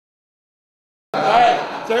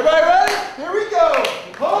everybody ready? Here we go.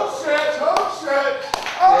 Home stretch, home stretch.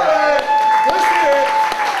 All right, let's hear it.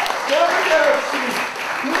 There we go.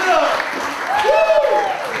 Keep it up.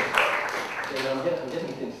 You know, I'm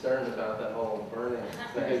getting concerned about that whole burning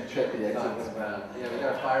thing. Check the Talking about. Yeah, we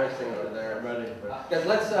got a fire extinguisher there. I'm ready. Guys,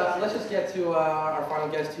 let's just get to our final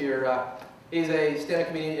guest here. He's a stand-up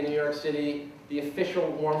comedian in New York City, the official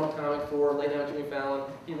warm-up comic for Late Night Jimmy Fallon.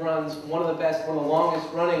 He runs one of the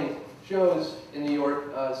longest-running shows in New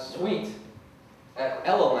York, Sweet, at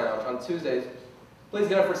Ella Lounge on Tuesdays. Please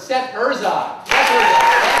get up for Seth Herzog. Seth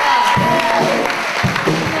Herzog.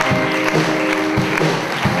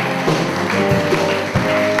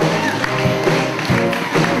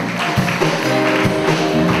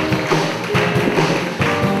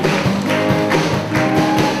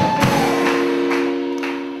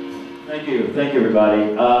 Thank you, everybody.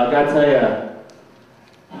 I gotta tell you,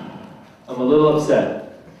 I'm a little upset.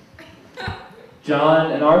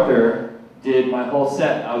 John and Arthur did my whole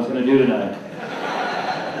set I was gonna do tonight.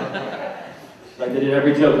 Like they did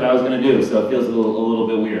every joke that I was gonna do, so it feels a little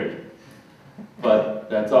bit weird. But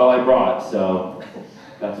that's all I brought, so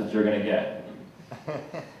that's what you're gonna get.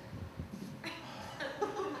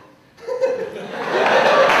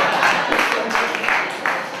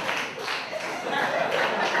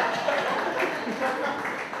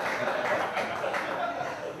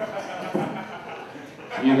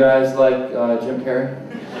 You guys like Jim Carrey?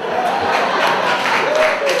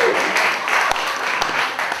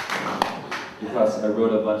 Because I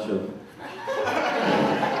wrote a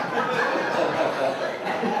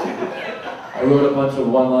bunch of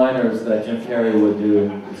one-liners that Jim Carrey would do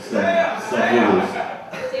in some movies.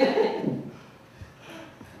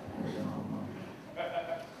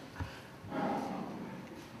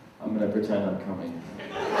 I'm gonna pretend I'm coming.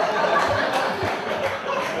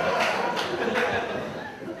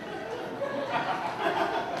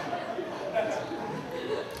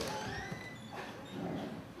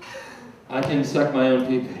 I can suck my own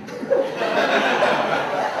pee-pee.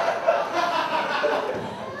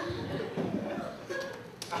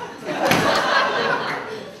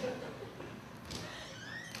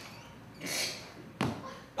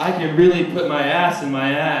 I can really put my ass in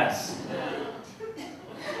my ass.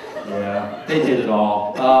 Yeah, they did it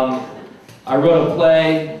all. I wrote a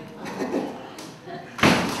play.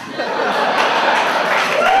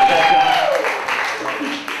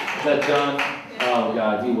 Is that John? Oh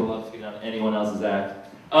God, he would love to be on anyone else's act.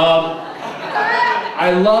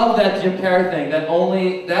 I love that Jim Carrey thing. That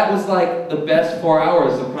was like the best 4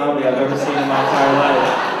 hours of comedy I've ever seen in my entire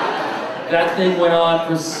life. That thing went on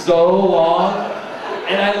for so long,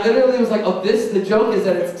 and I literally was like, oh, the joke is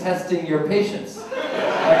that it's testing your patience.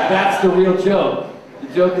 Like that's the real joke. The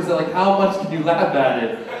joke is that like, how much can you laugh at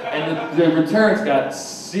it? And the returns got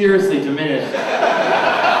seriously diminished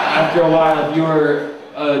after a while if you were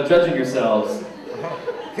judging yourselves.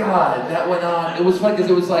 God, that went on. It was funny because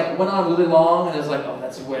it was like, went on really long and it was like, oh,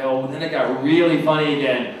 that's well. And then it got really funny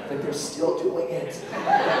again. Like, they're still doing it.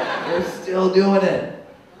 They're still doing it.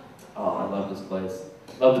 Oh, I love this place.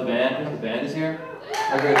 Love the band. The band is here.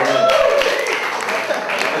 How great is that?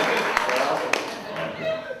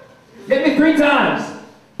 Hit me 3 times.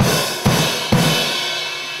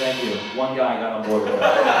 Thank you. One guy got on board with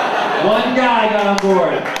that. One guy got on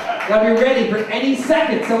board. Gotta be ready for any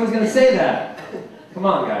second someone's gonna say that. Come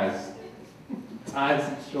on, guys. Ties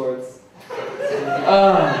and shorts.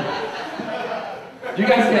 You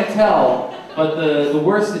guys can't tell, but the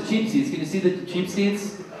worst, the cheap seats, can you see the cheap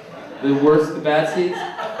seats? The worst, the bad seats?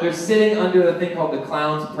 They're sitting under a thing called the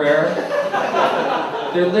Clown's Prayer.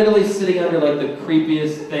 They're literally sitting under like the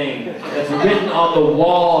creepiest thing that's written on the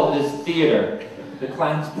wall of this theater. The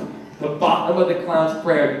bottom of the Clown's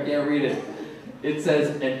Prayer, you can't read it. It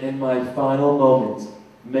says, and in my final moment,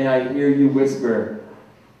 may I hear you whisper,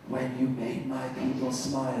 when you made my people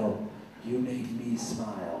smile, you made me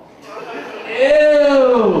smile.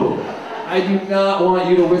 Ew! I do not want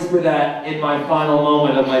you to whisper that in my final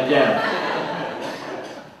moment of my death.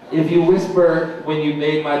 If you whisper, when you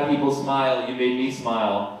made my people smile, you made me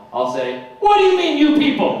smile, I'll say, what do you mean, you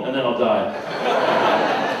people? And then I'll die.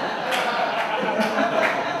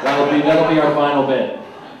 That'll be our final bit.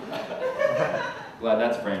 Glad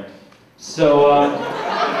that's framed. So,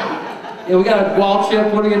 yeah, we got a wall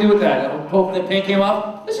chip. What are we gonna do with that? Hope the paint came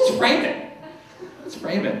off? Let's just frame it. Let's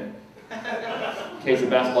frame it. In case a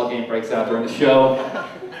basketball game breaks out during the show.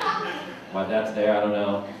 Why that's there, I don't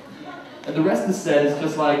know. And the rest of the set is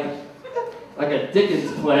just like a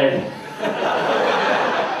Dickens play.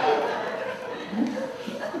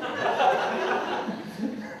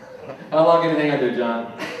 How long can you hang out there,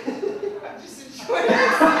 John? Just enjoy it.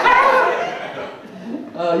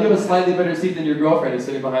 you have a slightly better seat than your girlfriend who's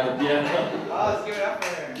sitting behind the piano. Oh, let's give it up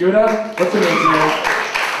for her. Give it up. What's her name,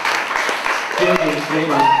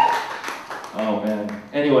 Jamie? Oh man.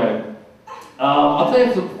 Anyway, I'll tell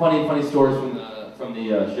you some funny stories from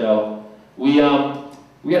the show. We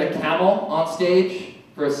had a camel on stage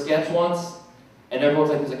for a sketch once, and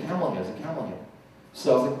everyone's like, "There's a camel here. There's a camel here."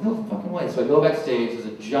 So I was like, "No fucking way!" So I go backstage. There's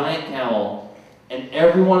a giant camel, and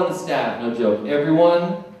everyone on the staff, no joke,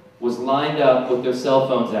 everyone was lined up with their cell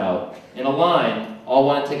phones out in a line, all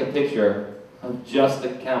wanted to take a picture of just the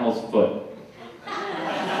camel's foot.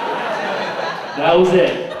 That was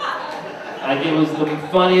it. Like, it was the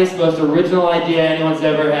funniest, most original idea anyone's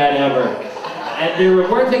ever had, ever. And they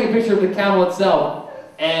weren't taking a picture of the camel itself,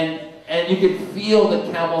 and you could feel the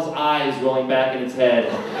camel's eyes rolling back in its head.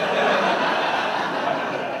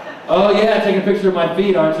 Oh yeah, taking a picture of my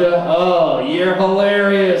feet, aren't you? Oh, you're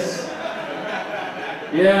hilarious.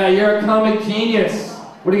 Yeah, you're a comic genius.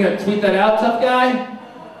 What are you gonna tweet that out, tough guy?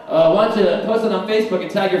 Why don't you post it on Facebook and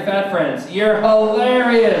tag your fat friends? You're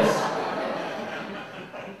hilarious.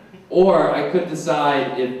 Or I couldn't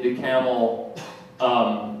decide if the camel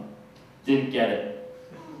didn't get it.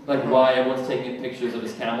 Like why everyone's taking pictures of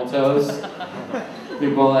his camel toes.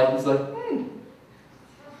 People are like, he's like,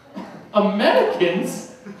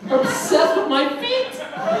 Americans are obsessed with my feet.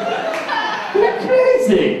 They're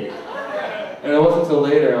crazy. And it wasn't until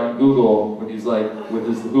later on Google when he's like with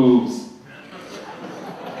his hooves.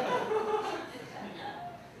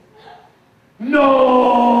 No!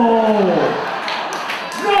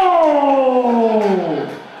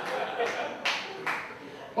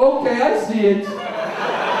 Okay, I see it.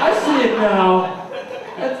 I see it now.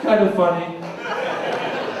 That's kind of funny.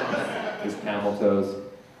 His camel toes.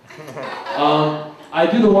 I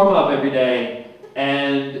do the warm-up every day,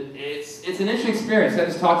 and it's an interesting experience. I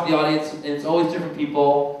just talk to the audience, and it's always different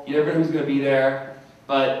people. You never know who's going to be there.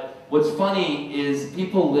 But what's funny is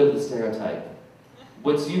people live the stereotype.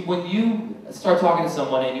 When you start talking to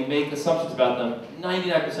someone and you make assumptions about them,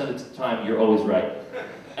 99% of the time you're always right.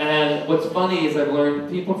 And what's funny is I've learned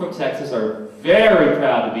people from Texas are very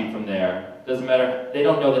proud to be from there. Doesn't matter, they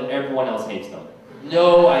don't know that everyone else hates them.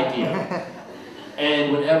 No idea.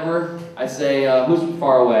 And whenever I say, who's from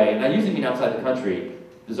far away, and I usually mean outside the country,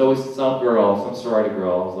 there's always some girl, some sorority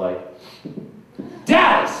girl who's like,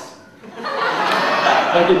 Dallas!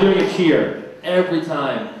 Like they're doing a cheer, every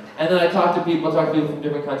time. And then I talk to people from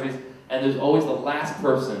different countries, and there's always the last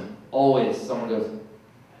person, always, someone goes,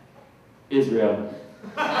 Israel.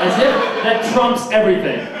 As if that trumps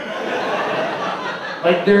everything.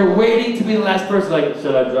 Like they're waiting to be the last person, like,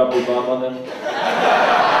 should I drop a bomb on them?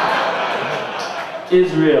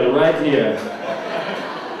 Israel, right here.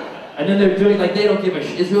 And then they're doing, like, they don't give a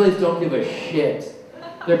shit. Israelis don't give a shit.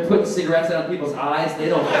 They're putting cigarettes out of people's eyes. They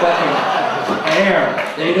don't fucking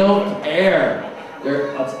care. They don't care.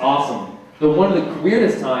 That's awesome. One of the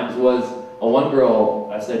weirdest times was one girl,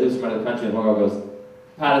 I said, who's from another country? And one girl goes,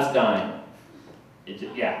 Palestine.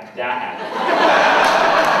 Yeah, that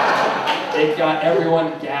happened. It got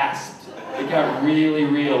everyone gasped. It got really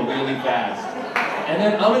real, really fast. And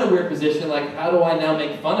then I'm in a weird position, like, how do I now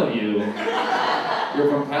make fun of you? You're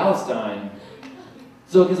from Palestine.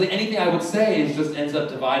 So, because like, anything I would say just ends up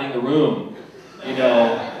dividing the room. You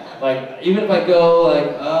know, like, even if I go,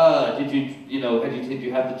 like, did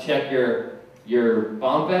you have to check your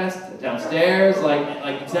bomb vest downstairs?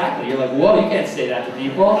 Like exactly. You're like, whoa, you can't say that to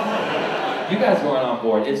people. You guys weren't on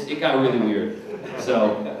board. It got really weird.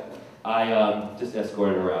 So I just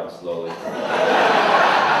escorted her out slowly.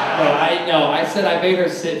 I said I made her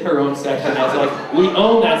sit in her own section. I was like, we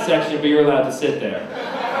own that section, but you're allowed to sit there.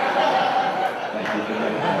 Thank you for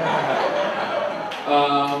that.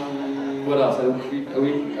 What else? Are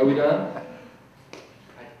we done?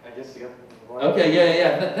 I guess you got one. Okay,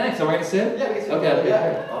 yeah. Thanks. Are we going to sit? Yeah, we can sit. Okay,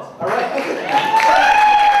 Yeah. Awesome. All right.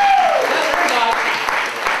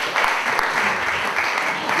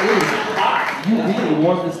 You really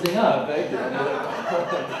warmed this thing up. Thank you.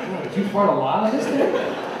 Did you fart a lot on this thing?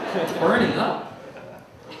 It's burning up.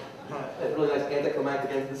 It's really nice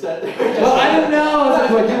anticlimactic end to the set. Well, I didn't know. I was like,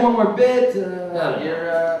 do I do one more bit? No, you're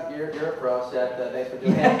a pro, Seth. Thanks for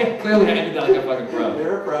doing that. Clearly, I ended up like a fucking pro.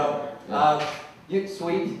 You're a pro.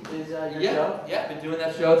 Sweet is your show? Yeah, been doing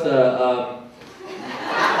that show. It's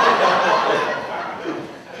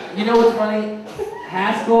You know what's funny?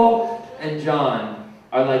 Haskell and John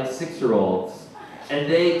are like 6-year-olds,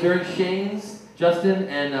 and they during Shane's, Justin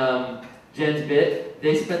and Jen's bit,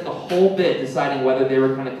 they spent the whole bit deciding whether they were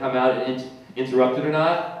going to come out and interrupt it or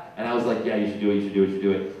not. And I was like, yeah, you should do it, you should do it, you should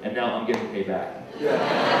do it. And now I'm getting paid back.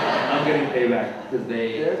 Yeah. I'm getting payback because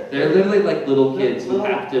they're literally like little kids who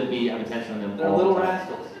have to have attention on them. They're all little the time.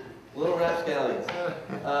 rascals. Little rapscallions.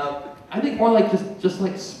 I think more like just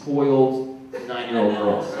like spoiled 9-year-old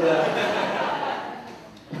girls. Yeah.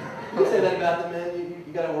 You say that about them, man.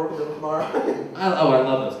 You gotta work with them tomorrow. I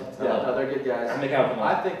love those guys. Yeah, no, they're good guys. I make out with them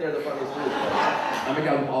all. I think they're the funniest dudes. I make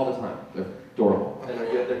out with them all the time. They're adorable. And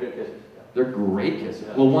they're good. They're good kids. They're great kissers.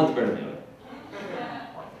 Yeah. Well, one's better than the other.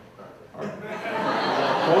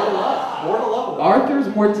 More to love. More to love. Arthur's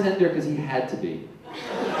more tender because he had to be. You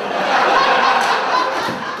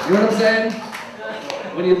know what I'm saying?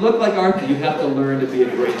 When you look like Arthur, you have to learn to be a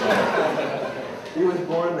great lover. He was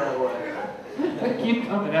born that way. Keep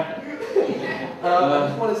coming out. I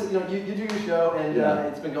just want to say, you do your show, and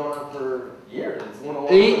it's been going on for years. It's one of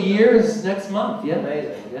 8 years next month. Yeah.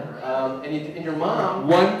 Amazing. Yeah. And your mom.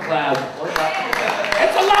 One clap. One clap.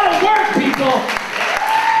 It's a lot of work, people.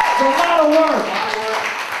 It's a lot of work.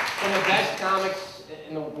 Some of the best comics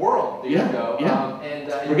in the world. Yeah. Show. Yeah. And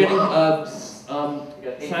we're getting you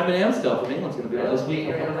got Simon Amstel from England's going to be on this week.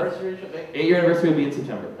 8-year anniversary. 8-year anniversary will be in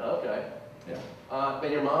September. Okay. Yeah.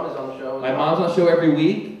 And your mom is on the show. My mom's on the show every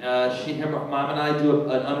week. Mom and I do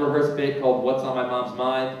an unrehearsed bit called What's on My Mom's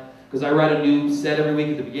Mind. Because I write a new set every week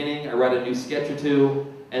at the beginning. I write a new sketch or two.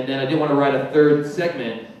 And then I didn't want to write a third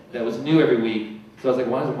segment that was new every week. So I was like,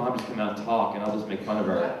 why doesn't mom just come out and talk and I'll just make fun of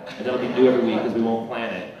her. And that'll be new every week because we won't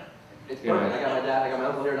plan it. It's perfect. I got my dad, I got my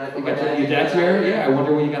uncle here tonight. You got your dad's here? Yeah, I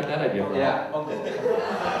wonder where you got that idea from. Yeah.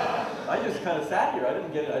 I just kind of sat here. I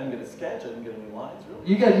didn't get a sketch. I didn't get any lines, really.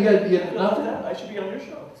 You got nothing? I should be on your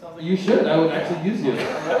show. Sounds like You should. I would actually use you.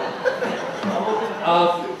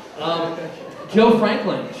 Joe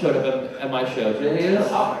Franklin showed up at my show. Do you know who he is?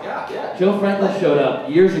 Oh my God, yeah. Joe Franklin showed up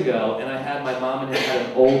years ago, and I had my mom and him had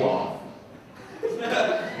an old off.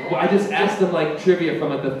 Well, I just asked them like trivia from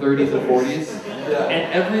like the 30s and 40s,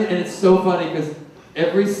 and it's so funny because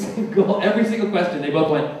every single question they both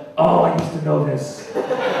went, "Oh, I used to know this.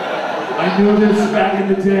 I knew this back in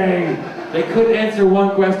the day." They couldn't answer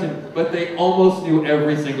one question, but they almost knew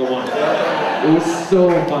every single one. It was so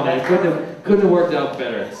funny. It couldn't have worked out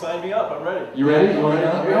better. Sign me up. I'm ready. You ready? You want to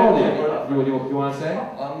know? Yeah. How old are you? You want to say?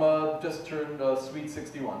 I'm just turned sweet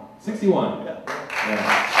 61. 61. Yeah.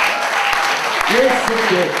 You're a sick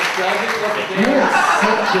kid. You're a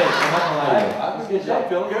sick kid. I'm not gonna lie to you. I'm good job.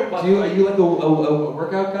 Feeling good. Are you like a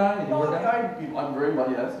workout guy? Do you work out? I'm very much,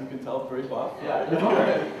 yes. You can tell, very buff. Yeah.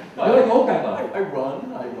 You're like old guy buff. I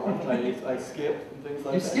run. I skip and things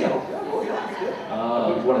like You that. skip? Yeah, oh yeah, I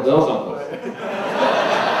skip. One of those uncles.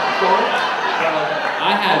 I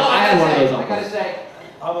had one of those I gotta uncles. say,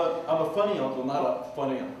 I'm a funny uncle, not a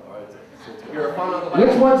funny uncle. All right. you're a fun uncle.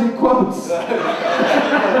 Which one's in quotes?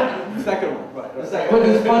 Second one, right. The second But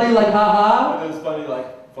it's funny like haha? It was funny,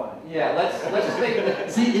 like funny. Yeah, let's just make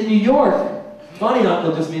it. See, in New York, funny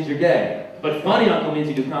uncle just means you're gay. But funny uncle means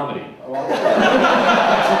you do comedy. I was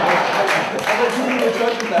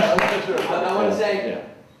judging that. I'm not sure. I want to say, Yeah.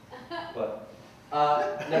 but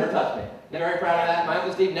never touched me. Very proud of that. My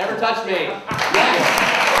Uncle Steve never touched me. Yes.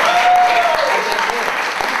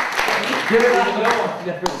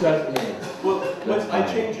 Never touched me. Well, I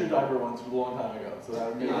changed your diaper once a long time ago, so that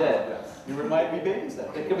would be You did? Yes. You remind me babies then.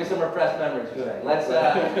 There could be some repressed memories. Let's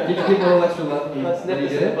Did you give him a little extra love? let's nip You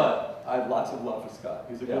this in did? the bud. I have lots of love for Scott.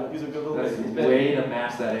 He's a good little That's baby. a way to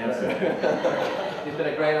match that answer. He's been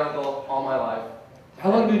a great uncle all my life. How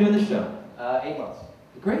long have you been doing this show? 8 months.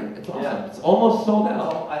 Great, it's awesome. Yeah. It's almost sold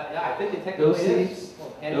out. So, I think it Those technically seats, is.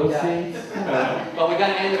 those seats. But we got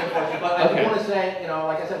to end it, unfortunately. But I Okay. do want to say,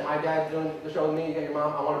 like I said, my dad's doing the show with me. You got your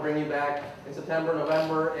mom. I want to bring you back in September,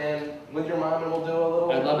 November, and with your mom, and we'll do a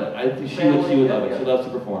little. I love it. She would love it. She loves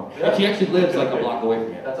to perform. Yeah. And she actually lives like a block away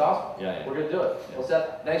from you. That's awesome. Yeah. We're gonna do it. Well,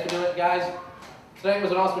 Seth, thanks for doing it, guys. Tonight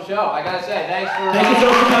was an awesome show. I gotta say, thanks for. Thank you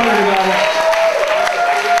so much for coming, everybody.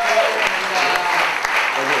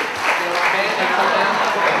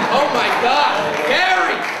 Oh my God,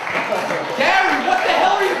 Gary! Gary, what the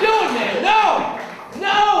hell are you doing, man?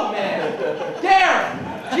 No, man. Gary,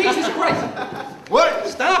 Jesus Christ! What?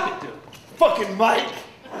 Stop it, dude. Fucking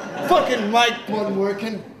mic wasn't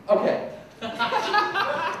working. Okay.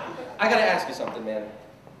 I gotta ask you something, man.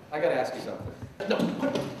 I gotta ask you something. No.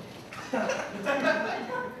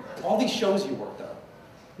 All these shows you worked on.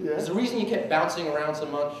 Yeah. Is the reason you kept bouncing around so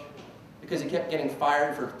much because you kept getting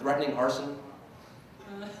fired for threatening arson?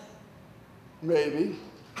 Maybe.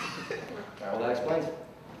 Well, that explains it.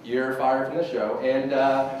 You're fired from the show, and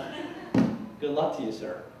good luck to you,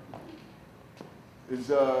 sir. Is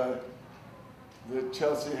the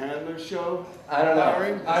Chelsea Handler show? I don't know.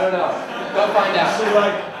 Firing? I don't know. Go find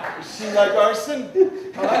out. Is she like arson?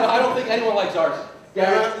 I don't think anyone likes arson.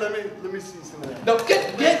 Gary. Let me see some of that. No,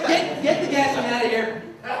 get the gassing out of here.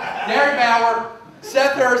 Gary Bauer,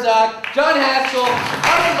 Seth Herzog, John Haskell,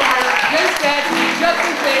 Arlen Meyer, Jim Statsky,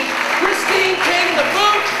 Justin Fink, Christine King in the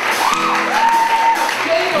booth.